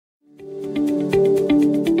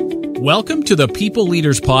Welcome to the People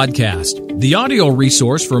Leaders Podcast, the audio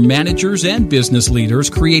resource for managers and business leaders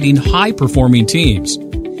creating high-performing teams.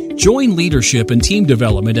 Join leadership and team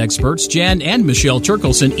development experts Jan and Michelle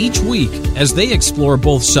Turkelson each week as they explore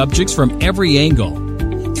both subjects from every angle.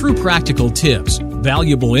 Through practical tips,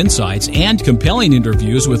 valuable insights, and compelling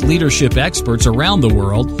interviews with leadership experts around the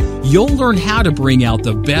world, you'll learn how to bring out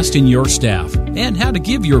the best in your staff and how to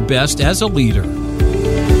give your best as a leader.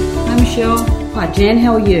 Hi, Michelle. Hi, Jan.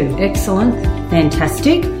 How are you? Excellent.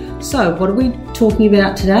 Fantastic. So, what are we talking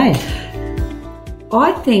about today?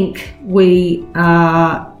 I think we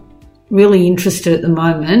are really interested at the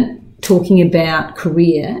moment talking about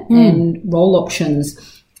career and role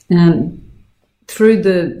options. Through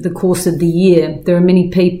the course of the year, there are many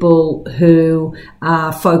people who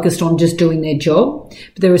are focused on just doing their job.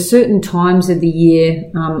 But there are certain times of the year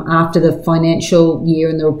after the financial year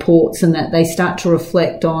and the reports and that they start to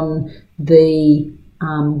reflect on the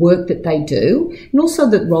work that they do and also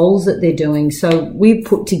the roles that they're doing. So we've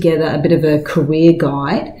put together a bit of a career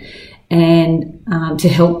guide and to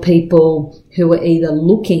help people who are either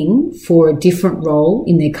looking for a different role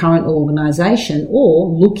in their current organisation or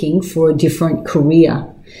looking for a different career.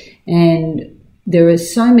 And there are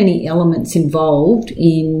so many elements involved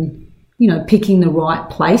in, picking the right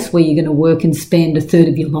place where you're going to work and spend a third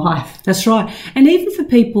of your life. That's right. And even for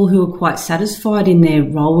people who are quite satisfied in their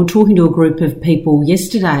role, we're talking to a group of people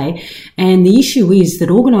yesterday, and the issue is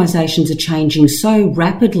that organisations are changing so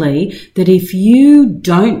rapidly that if you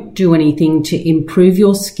don't do anything to improve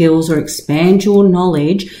your skills or expand your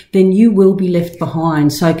knowledge, then you will be left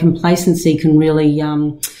behind. So complacency can really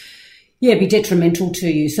be detrimental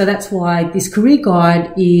to you. So that's why this career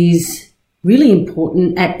guide is really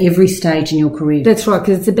important at every stage in your career. That's right,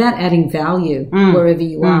 because it's about adding value wherever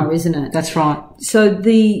you are, isn't it? That's right. So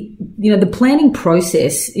the planning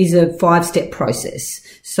process is a 5-step process.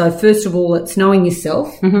 So first of all, it's knowing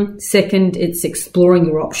yourself. Second, it's exploring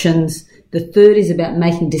your options. The third is about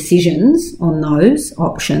making decisions on those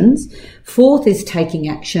options. Fourth is taking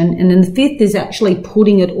action. And then the fifth is actually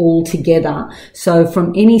putting it all together. So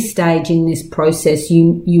from any stage in this process,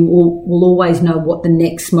 you will always know what the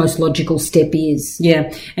next most logical step is.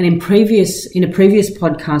 Yeah. And in a previous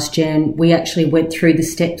podcast, Jan, we actually went through the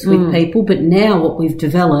steps with people, but now what we've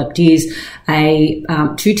developed is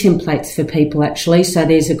two templates for people actually. So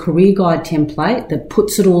there's a career guide template that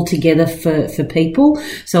puts it all together for people.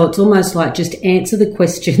 So it's almost like just answer the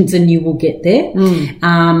questions and you will get there.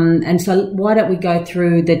 And so why don't we go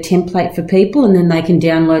through the template for people and then they can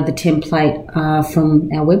download the template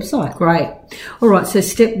from our website. Great. All right. So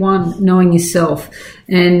step 1, knowing yourself.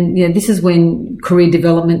 And this is when career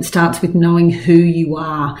development starts with knowing who you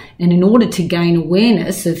are. And in order to gain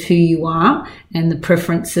awareness of who you are and the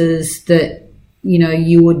preferences that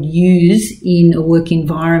you would use in a work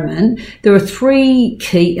environment, there are 3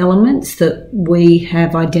 key elements that we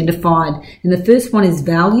have identified. And the first one is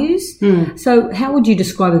values. So how would you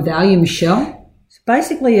describe a value, Michelle?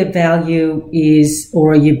 Basically, a value is,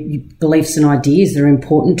 or your beliefs and ideas that are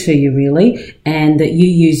important to you really, and that you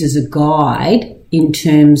use as a guide in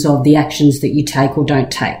terms of the actions that you take or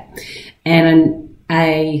don't take. And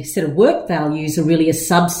a set of work values are really a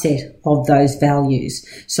subset of those values.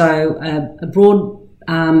 So a broad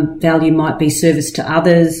value might be service to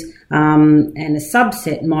others, and a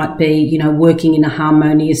subset might be, working in a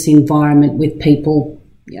harmonious environment with people,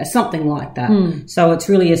 something like that. So it's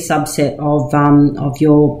really a subset of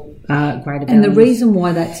your greater values. And the reason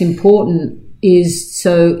why that's important is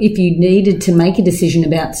so if you needed to make a decision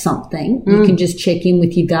about something, you can just check in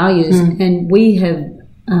with your values. And we have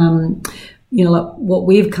what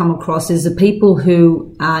we've come across is the people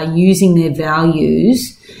who are using their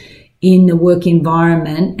values in the work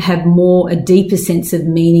environment have a deeper sense of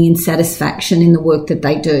meaning and satisfaction in the work that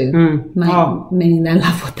they do. Meaning they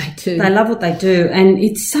love what they do. They love what they do. And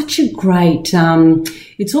it's such a great,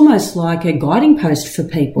 it's almost like a guiding post for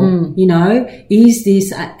people. Is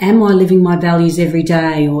this, am I living my values every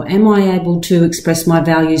day, or am I able to express my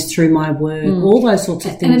values through my work? All those sorts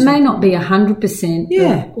of things. And it may not be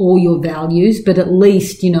 100% of all your values, but at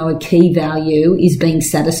least, a key value is being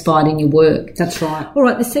satisfied in your work. That's right. All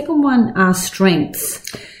right. The second one are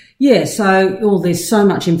strengths. Yeah, so there's so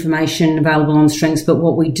much information available on strengths, but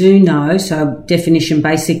what we do know, so definition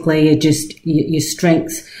basically are just your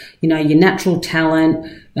strengths, your natural talent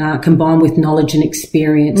combined with knowledge and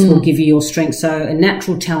experience will give you your strengths. So a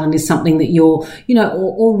natural talent is something that you're,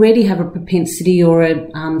 already have a propensity or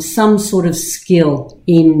some sort of skill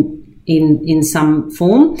in some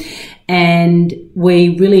form. And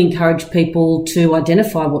we really encourage people to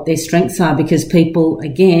identify what their strengths are, because people,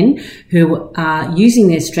 again, who are using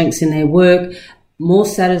their strengths in their work more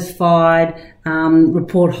satisfied,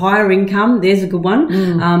 report higher income. There's a good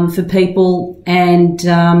one for people, and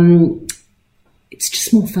it's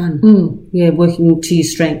just more fun. Yeah, working to your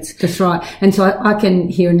strengths. That's right. And so I can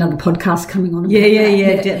hear another podcast coming on.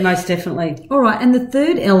 Yeah, most definitely. All right. And the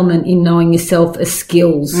third element in knowing yourself are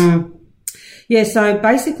skills. Yeah, so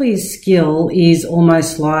basically a skill is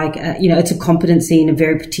almost like, it's a competency in a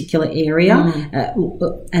very particular area,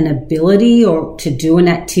 an ability or to do an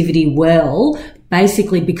activity well,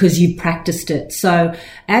 basically because you practiced it. So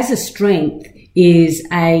as a strength is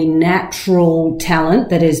a natural talent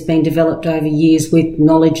that has been developed over years with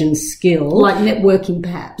knowledge and skill. Like networking,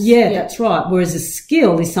 perhaps. Yeah, that's right. Whereas a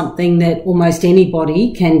skill is something that almost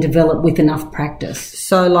anybody can develop with enough practice.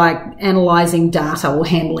 So like analysing data or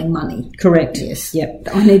handling money. Correct. Yes. Yep.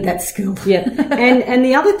 I need that skill. Yeah. And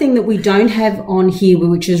the other thing that we don't have on here,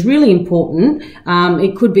 which is really important,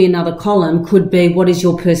 it could be another column, could be what is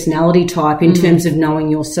your personality type in terms of knowing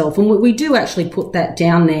yourself. And we do actually put that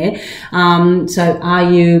down there. So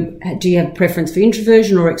do you have preference for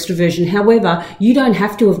introversion or extroversion? However, you don't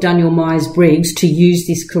have to have done your Myers-Briggs to use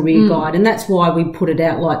this career guide. And that's why we put it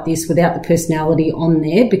out like this without the personality on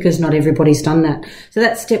there, because not everybody's done that. So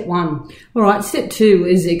that's step 1. All right. Step 2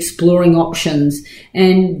 is exploring options.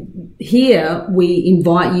 And here we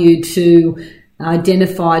invite you to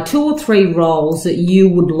identify 2 or 3 roles that you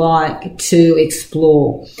would like to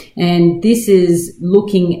explore. And this is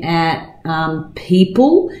looking at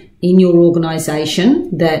people in your organisation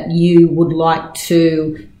that you would like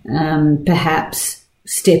to perhaps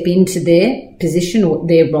step into their position or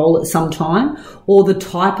their role at some time, or the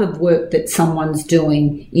type of work that someone's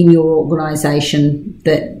doing in your organisation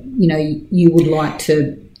that, you would like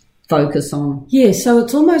to focus on. Yeah, so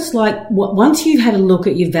it's almost like once you've had a look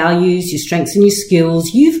at your values, your strengths and your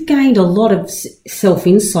skills, you've gained a lot of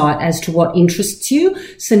self-insight as to what interests you.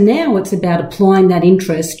 So now it's about applying that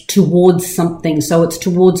interest towards something. So it's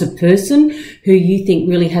towards a person who you think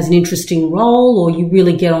really has an interesting role or you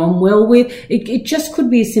really get on well with. It just could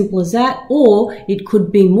be as simple as that, or it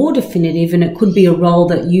could be more definitive and it could be a role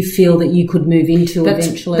that you feel that you could move into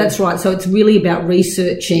eventually. That's right. So it's really about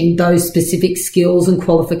researching those specific skills and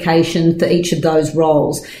qualifications for each of those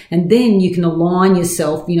roles. And then you can align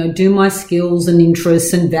yourself, do my skills and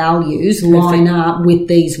interests and values line up with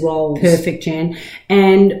these roles? Perfect, Jan.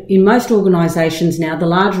 And in most organisations now, the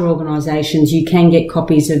larger organisations, you can get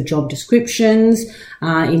copies of job descriptions.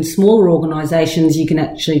 In smaller organisations, you can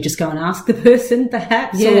actually just go and ask the person,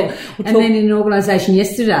 perhaps. Yeah. And then in an organisation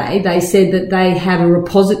yesterday, they said that they have a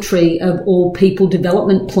repository of all people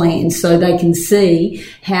development plans, so they can see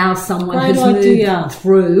how someone has moved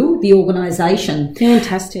through the organisation.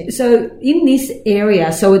 Fantastic. So in this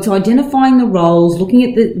area, so it's identifying the roles, looking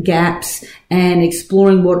at the gaps, and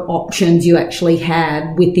exploring what options you actually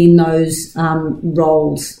have within those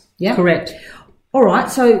roles. Yeah, correct. All right.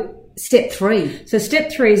 So step 3. So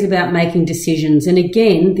step 3 is about making decisions. And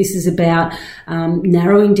again, this is about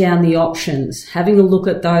narrowing down the options, having a look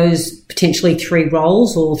at those potentially 3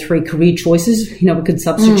 roles or 3 career choices. We could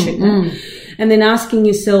substitute that. And then asking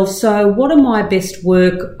yourself, so what are my best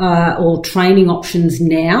work or training options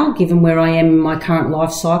now, given where I am in my current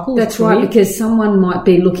life cycle? That's right, because someone might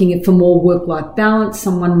be looking for more work-life balance.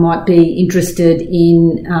 Someone might be interested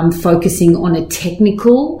in focusing on a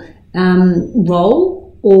technical role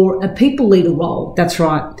or a people leader role. That's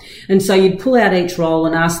right. And so you'd pull out each role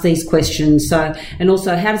and ask these questions. So, and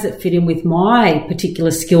also, how does it fit in with my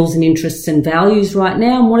particular skills and interests and values right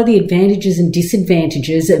now? And what are the advantages and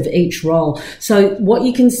disadvantages of each role? So what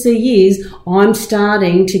you can see is I'm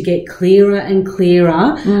starting to get clearer and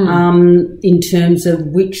clearer in terms of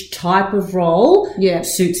which type of role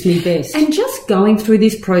suits me best. And just going through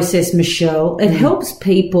this process, Michelle, it helps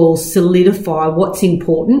people solidify what's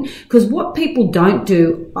important, because what people don't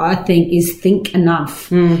do, I think, is think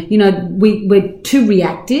enough. We're too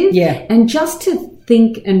reactive. Yeah. And just to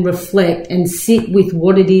think and reflect and sit with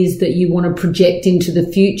what it is that you want to project into the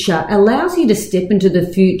future allows you to step into the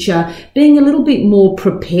future being a little bit more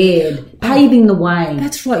prepared, paving the way.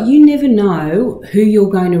 That's right. You never know who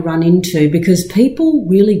you're going to run into, because people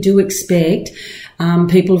really do expect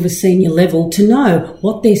people of a senior level to know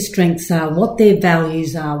what their strengths are, what their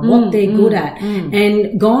values are, what they're good at.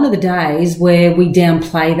 And gone are the days where we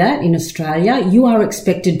downplay that in Australia. You are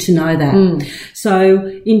expected to know that.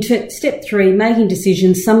 So in step 3, making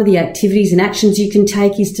decisions, some of the activities and actions you can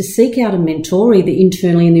take is to seek out a mentor, either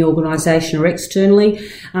internally in the organisation or externally.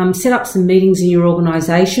 Set up some meetings in your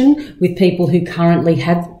organisation with people who currently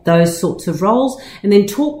have those sorts of roles, and then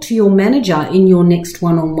talk to your manager in your next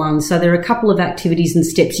one-on-one. So there are a couple of activities and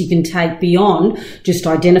steps you can take beyond just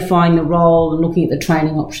identifying the role and looking at the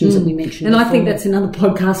training options that we mentioned And before. I think that's another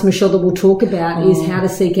podcast, Michelle, that we'll talk about is how to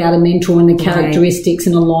seek out a mentor and the characteristics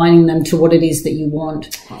and aligning them to what it is that you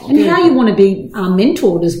want. And how you want to be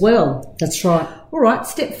mentored as well. That's right. All right,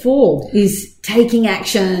 step 4 is taking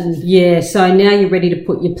action. Yeah, so now you're ready to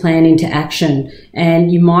put your plan into action,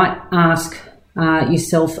 and you might ask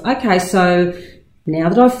yourself, okay, so now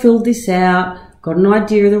that I've filled this out, got an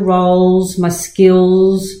idea of the roles, my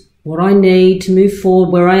skills, what I need to move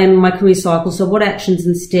forward, where I am in my career cycle, so what actions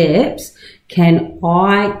and steps can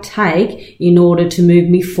I take in order to move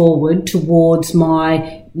me forward towards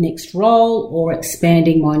my next role or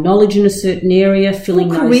expanding my knowledge in a certain area, filling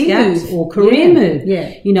those gaps, or career move.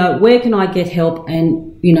 Yeah. You know, where can I get help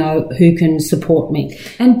and, you know, who can support me?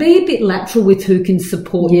 And be a bit lateral with who can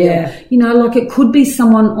support Yeah. you. You know, like it could be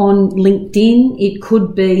someone on LinkedIn. It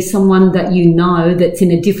could be someone that you know that's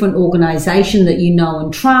in a different organisation that you know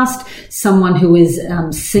and trust, someone who is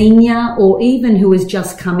senior, or even who has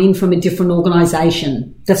just come in from a different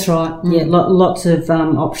organisation. That's right. Yeah, lots of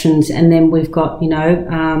options. And then we've got, you know,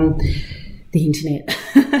 the internet.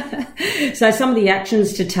 So some of the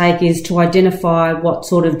actions to take is to identify what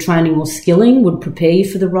sort of training or skilling would prepare you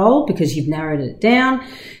for the role because you've narrowed it down.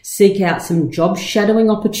 Seek out some job shadowing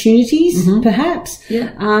opportunities, perhaps.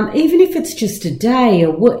 Yeah. Even if it's just a day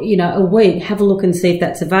or, you know, a week, have a look and see if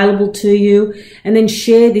that's available to you. And then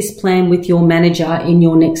share this plan with your manager in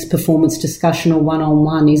your next performance discussion or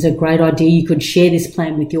one-on-one is a great idea. You could share this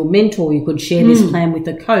plan with your mentor. You could share this plan with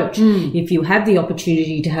a coach. If you have the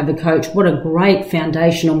opportunity to have a coach, what a great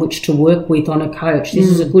foundation on which to work with on a coach. This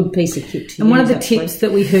is a good piece of kit to use. And one of the tips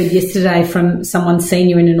that we heard yesterday from someone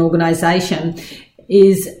senior in an organisation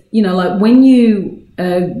is, you know, like when you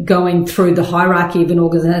are going through the hierarchy of an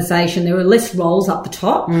organisation, there are less roles up the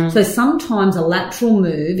top. So sometimes a lateral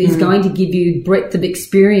move is going to give you breadth of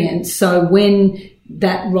experience. So when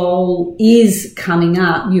that role is coming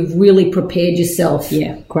up, you've really prepared yourself.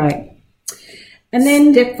 Yeah, great. And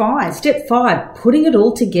then Step 5, putting it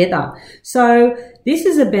all together. So this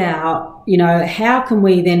is about, you know, how can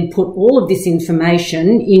we then put all of this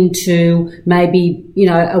information into maybe, you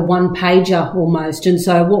know, a one-pager almost. And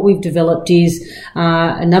so what we've developed is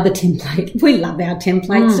another template. We love our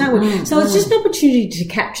templates, don't we? So it's just an opportunity to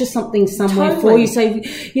capture something somewhere for you. So,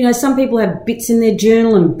 you know, some people have bits in their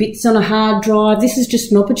journal and bits on a hard drive. This is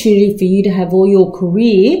just an opportunity for you to have all your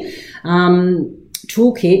career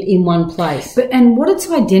toolkit in one place. And what it's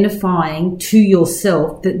identifying to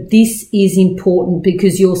yourself that this is important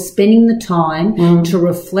because you're spending the time to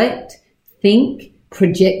reflect, think,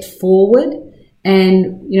 project forward,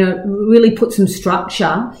 and, you know, really put some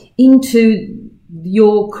structure into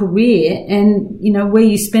your career and, you know, where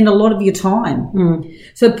you spend a lot of your time.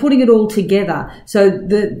 So putting it all together. So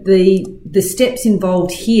the steps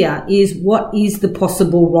involved here is what is the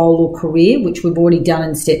possible role or career, which we've already done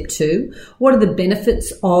in step 2. What are the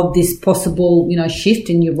benefits of this possible, you know, shift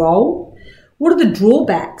in your role? What are the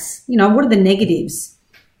drawbacks? You know, what are the negatives?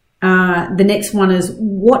 The next one is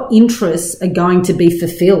what interests are going to be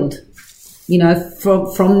fulfilled, you know,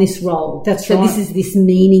 from this role. That's so right. This is this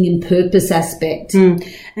meaning and purpose aspect.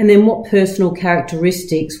 And then what personal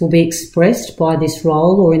characteristics will be expressed by this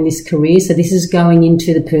role or in this career. So this is going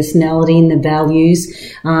into the personality and the values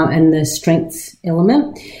and the strengths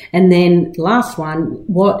element. And then last one,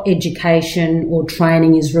 what education or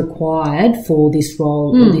training is required for this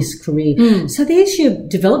role or this career. So there's your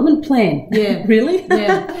development plan. Yeah. Really?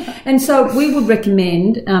 Yeah. And so we would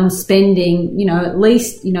recommend spending, you know, at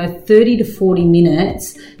least, you know, 30 to 40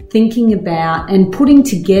 minutes thinking about and putting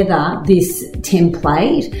together this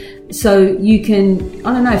template so you can,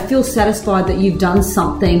 I don't know, feel satisfied that you've done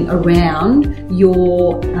something around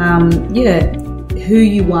your, who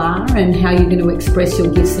you are and how you're going to express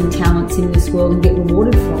your gifts and talents in this world and get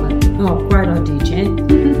rewarded from it. Oh, great idea, Jen.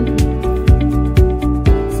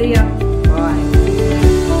 See ya. Bye.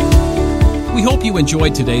 We hope you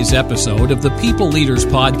enjoyed today's episode of the People Leaders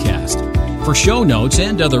Podcast. For show notes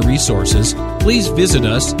and other resources, please visit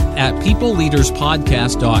us at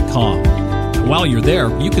peopleleaderspodcast.com. And while you're there,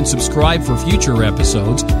 you can subscribe for future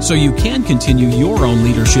episodes so you can continue your own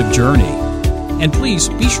leadership journey. And please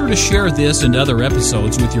be sure to share this and other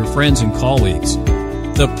episodes with your friends and colleagues.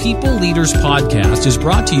 The People Leaders Podcast is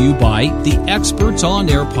brought to you by the Experts on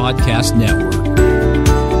Air Podcast Network.